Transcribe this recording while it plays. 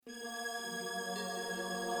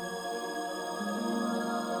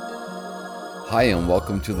Hi, and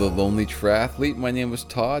welcome to The Lonely Triathlete. My name is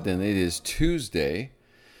Todd, and it is Tuesday,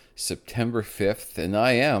 September 5th, and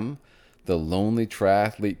I am The Lonely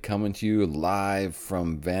Triathlete coming to you live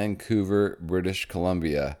from Vancouver, British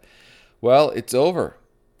Columbia. Well, it's over.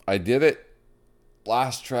 I did it.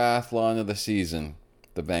 Last triathlon of the season,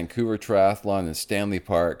 the Vancouver Triathlon in Stanley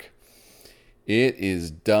Park. It is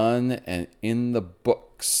done and in the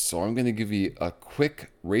books. So I'm going to give you a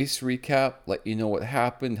quick race recap, let you know what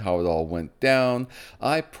happened, how it all went down.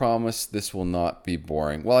 I promise this will not be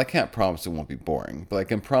boring. Well, I can't promise it won't be boring, but I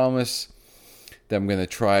can promise that I'm going to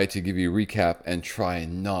try to give you a recap and try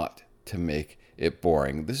not to make it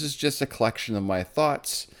boring. This is just a collection of my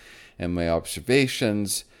thoughts and my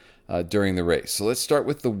observations during the race. So let's start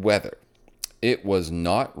with the weather. It was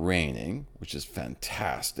not raining, which is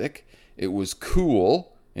fantastic. It was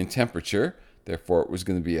cool in temperature, therefore it was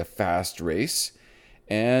going to be a fast race.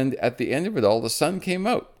 And at the end of it all, the sun came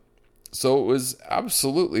out. So it was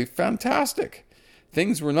absolutely fantastic.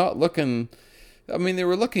 Things were not looking, they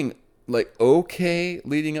were looking like okay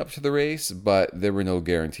leading up to the race, but there were no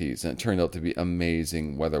guarantees. And it turned out to be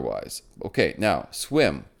amazing weather-wise. Okay, now,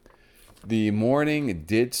 swim. The morning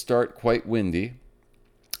did start quite windy.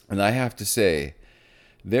 And I have to say,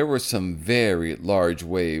 there were some very large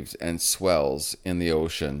waves and swells in the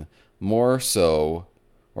ocean, more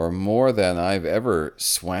than I've ever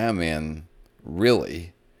swam in,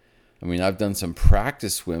 really. I've done some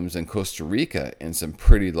practice swims in Costa Rica in some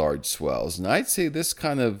pretty large swells, and I'd say this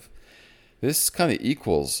kind of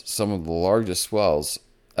equals some of the largest swells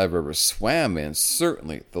I've ever swam in,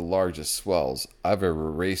 certainly the largest swells I've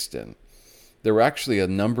ever raced in. There were actually a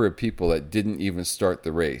number of people that didn't even start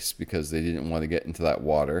the race because they didn't want to get into that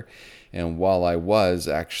water. And while I was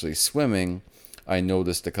actually swimming, I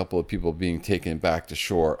noticed a couple of people being taken back to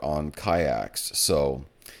shore on kayaks. So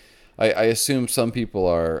I assume some people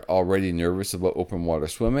are already nervous about open water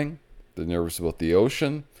swimming. They're nervous about the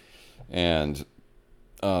ocean. And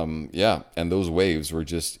and those waves were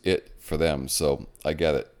just it for them. So I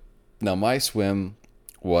get it. Now my swim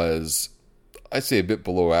was, I'd say, a bit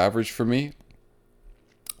below average for me.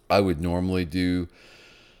 I would normally do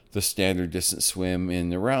the standard distance swim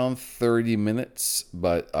in around 30 minutes,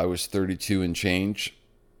 but I was 32 and change.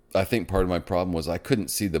 I think part of my problem was I couldn't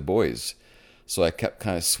see the buoys, so I kept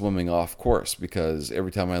kind of swimming off course because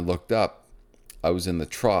every time I looked up, I was in the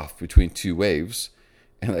trough between two waves,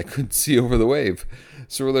 and I couldn't see over the wave.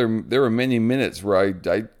 So there were many minutes where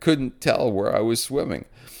I couldn't tell where I was swimming.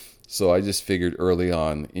 So I just figured early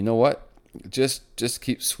on, you know what? Just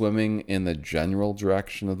keep swimming in the general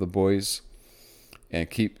direction of the buoys and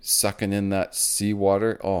keep sucking in that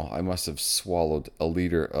seawater. Oh, I must have swallowed a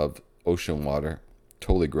liter of ocean water.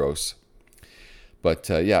 Totally gross. But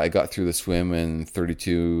I got through the swim in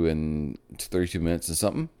 32 minutes and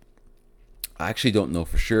something. I actually don't know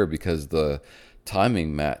for sure because the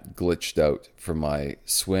timing mat glitched out for my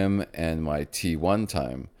swim and my T1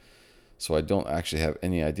 time. So I don't actually have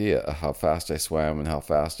any idea how fast I swam and how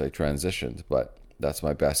fast I transitioned, but that's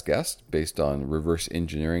my best guess based on reverse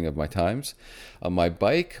engineering of my times. My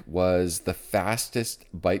bike was the fastest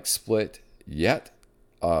bike split yet,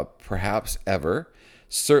 perhaps ever.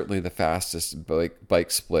 Certainly the fastest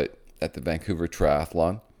bike split at the Vancouver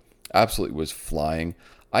Triathlon. Absolutely was flying.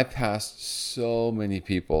 I passed so many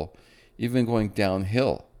people, even going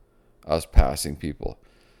downhill. I was passing people.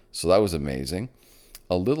 So that was amazing.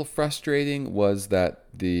 A little frustrating was that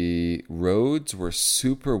the roads were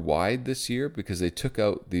super wide this year because they took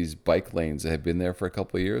out these bike lanes that had been there for a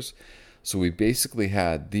couple of years. So we basically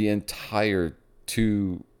had the entire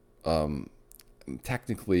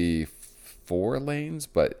technically 4 lanes,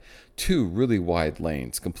 but 2 really wide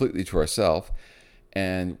lanes completely to ourselves.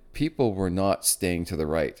 And people were not staying to the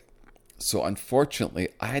right. So unfortunately,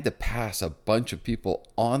 I had to pass a bunch of people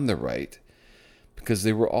on the right because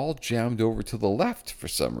they were all jammed over to the left for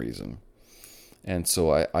some reason. And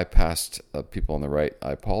so I passed people on the right.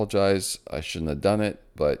 I apologize. I shouldn't have done it,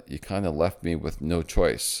 but you kind of left me with no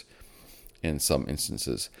choice in some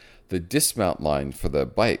instances. The dismount line for the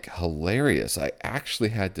bike, hilarious. I actually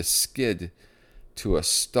had to skid to a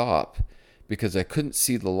stop because I couldn't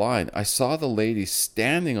see the line. I saw the lady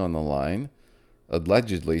standing on the line,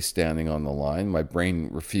 allegedly standing on the line. My brain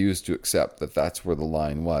refused to accept that that's where the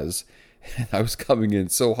line was. And I was coming in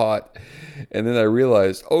so hot. And then I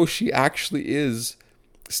realized, she actually is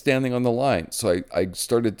standing on the line. So I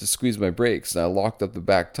started to squeeze my brakes and I locked up the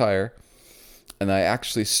back tire. And I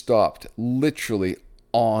actually stopped literally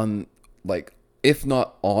on, if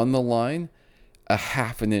not on the line, a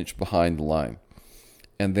half an inch behind the line.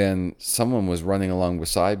 And then someone was running along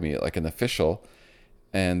beside me, like an official,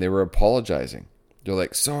 and they were apologizing. They're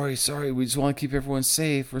like, sorry, we just want to keep everyone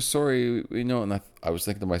safe. We're sorry, And I was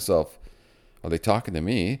thinking to myself, are they talking to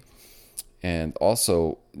me? And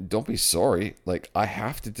also, don't be sorry. Like, I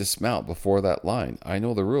have to dismount before that line. I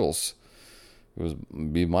know the rules. It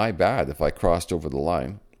would be my bad if I crossed over the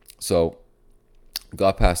line. So,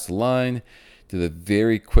 got past the line, did a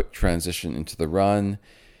very quick transition into the run.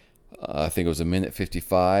 I think it was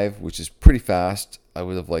 1:55, which is pretty fast. I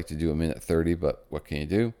would have liked to do 1:30, but what can you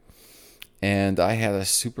do? And I had a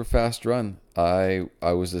super fast run. I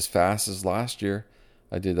was as fast as last year.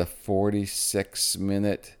 I did a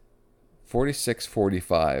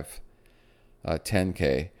 46:45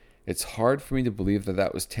 10K. It's hard for me to believe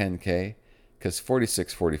that was 10K, because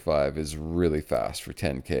 46:45 is really fast for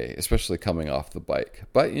 10K, especially coming off the bike.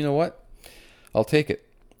 But you know what? I'll take it.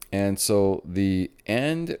 And so the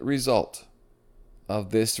end result of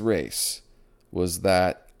this race was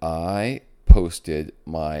that I posted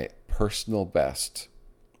my personal best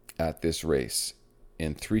at this race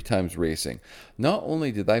in 3 times racing. Not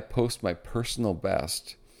only did I post my personal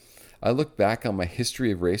best, I look back on my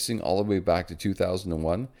history of racing all the way back to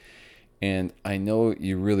 2001, and I know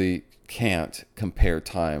you really can't compare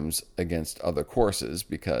times against other courses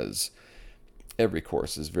because every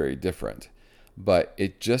course is very different. But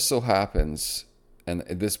it just so happens, and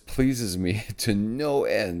this pleases me to no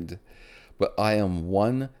end, but I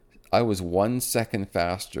was 1 second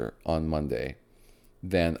faster on Monday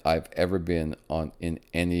than I've ever been in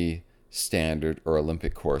any standard or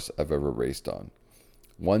Olympic course I've ever raced on.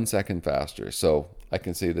 1 second faster. So I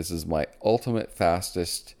can say this is my ultimate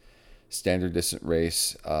fastest standard distance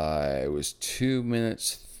race. It was 2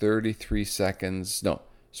 minutes, 33 seconds. No,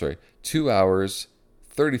 sorry, 2 hours,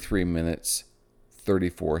 33 minutes,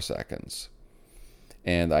 34 seconds.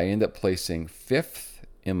 And I end up placing 5th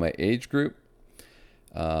in my age group.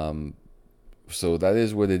 So that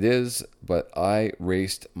is what it is. But I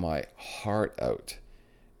raced my heart out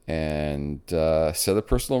and set a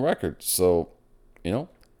personal record. So,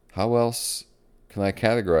 how else can I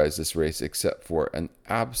categorize this race except for an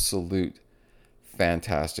absolute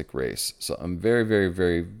fantastic race? So I'm very, very,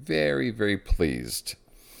 very, very, very pleased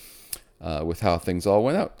with how things all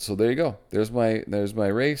went out. So there you go. There's my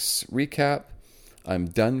race recap. I'm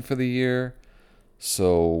done for the year.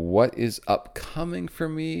 So what is upcoming for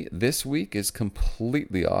me this week is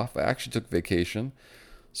completely off. I actually took vacation,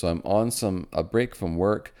 so I'm on a break from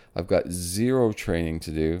work. I've got 0 training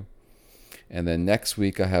to do. And then next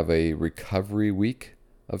week I have a recovery week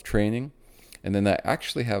of training. And then I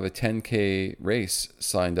actually have a 10K race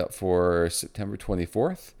signed up for September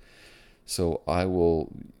 24th. So I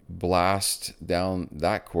will blast down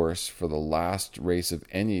that course for the last race of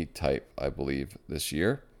any type, I believe, this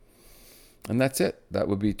year. And that's it. That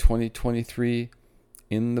would be 2023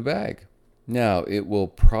 in the bag. Now, it will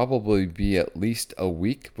probably be at least a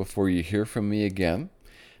week before you hear from me again.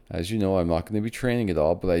 As you know, I'm not going to be training at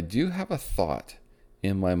all, but I do have a thought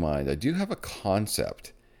in my mind. I do have a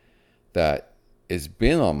concept that has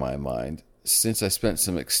been on my mind since I spent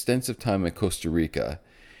some extensive time in Costa Rica,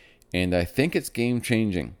 and I think it's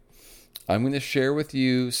game-changing. I'm going to share with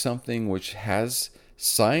you something which has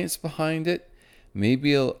science behind it,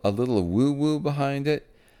 maybe a little woo-woo behind it,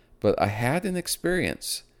 but I had an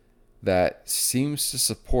experience that seems to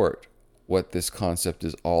support what this concept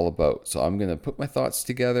is all about. So I'm going to put my thoughts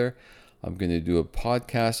together. I'm going to do a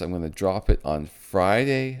podcast. I'm going to drop it on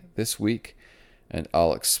Friday this week, and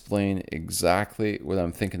I'll explain exactly what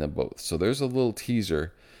I'm thinking about. So there's a little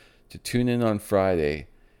teaser to tune in on Friday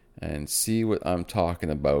and see what I'm talking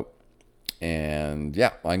about. And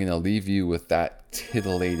yeah, I'm going to leave you with that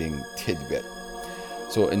titillating tidbit.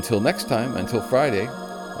 So until next time, until Friday,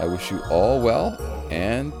 I wish you all well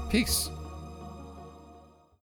and peace.